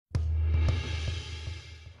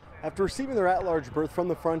After receiving their at-large berth from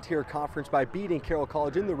the Frontier Conference by beating Carroll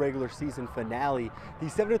College in the regular season finale, the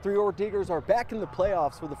 7-3 Ore Diggers are back in the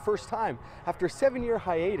playoffs for the first time after a 7-year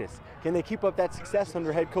hiatus. Can they keep up that success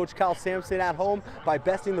under head coach Kyle Sampson at home by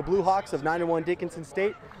besting the Blue Hawks of 9-1 Dickinson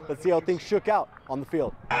State? Let's see how things shook out on the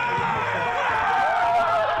field.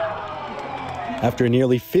 After a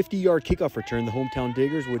nearly 50-yard kickoff return, the hometown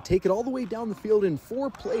Diggers would take it all the way down the field in 4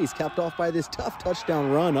 plays, capped off by this tough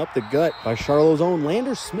touchdown run up the gut by Charlo's own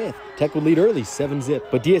Lander Smith. Tech would lead early 7-zip,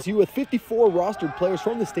 but DSU, with 54 rostered players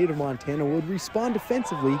from the state of Montana, would respond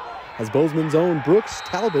defensively as Bozeman's own Brooks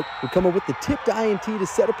Talbot would come up with the tipped INT to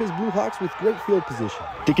set up his Blue Hawks with great field position.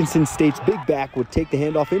 Dickinson State's big back would take the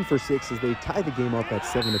handoff in for 6 as they tie the game up at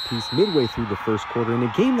 7 apiece midway through the first quarter in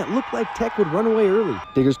a game that looked like Tech would run away early.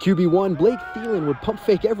 Diggers QB1 Blake Thielen would pump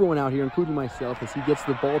fake everyone out here, including myself, as he gets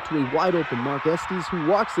the ball to a wide open Mark Estes, who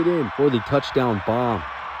walks it in for the touchdown bomb.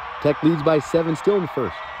 Tech leads by 7 still in the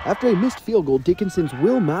first. After a missed field goal, Dickinson's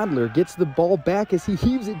Will Madler gets the ball back as he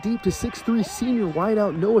heaves it deep to 6'3 senior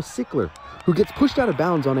wideout Noah Sickler, who gets pushed out of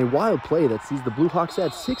bounds on a wild play that sees the Blue Hawks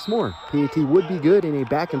add 6 more. PAT would be good in a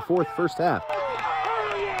back-and-forth first half.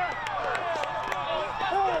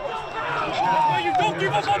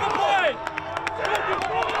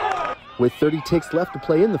 With 30 ticks left to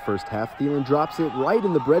play in the first half, Thielen drops it right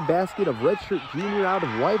in the breadbasket of redshirt junior out of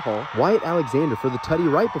Whitehall, Wyatt Alexander, for the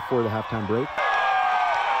tutty right before the halftime break.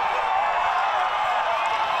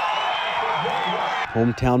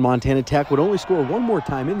 Hometown Montana Tech would only score 1 more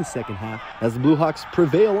time in the second half as the Blue Hawks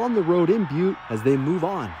prevail on the road in Butte as they move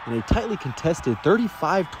on in a tightly contested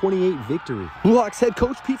 35-28 victory. Blue Hawks head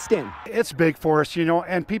coach Pete Stanton. It's big for us,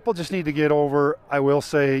 and people just need to get over, I will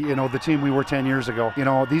say, the team we were 10 years ago.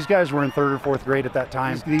 These guys were in 3rd or 4th grade at that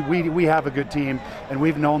time. We have a good team, and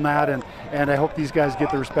we've known that, and I hope these guys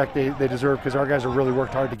get the respect they deserve, because our guys have really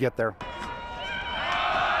worked hard to get there.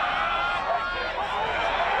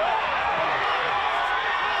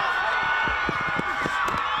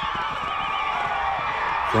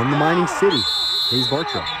 From the mining city, Hayes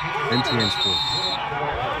Bartrow, MTN Sports.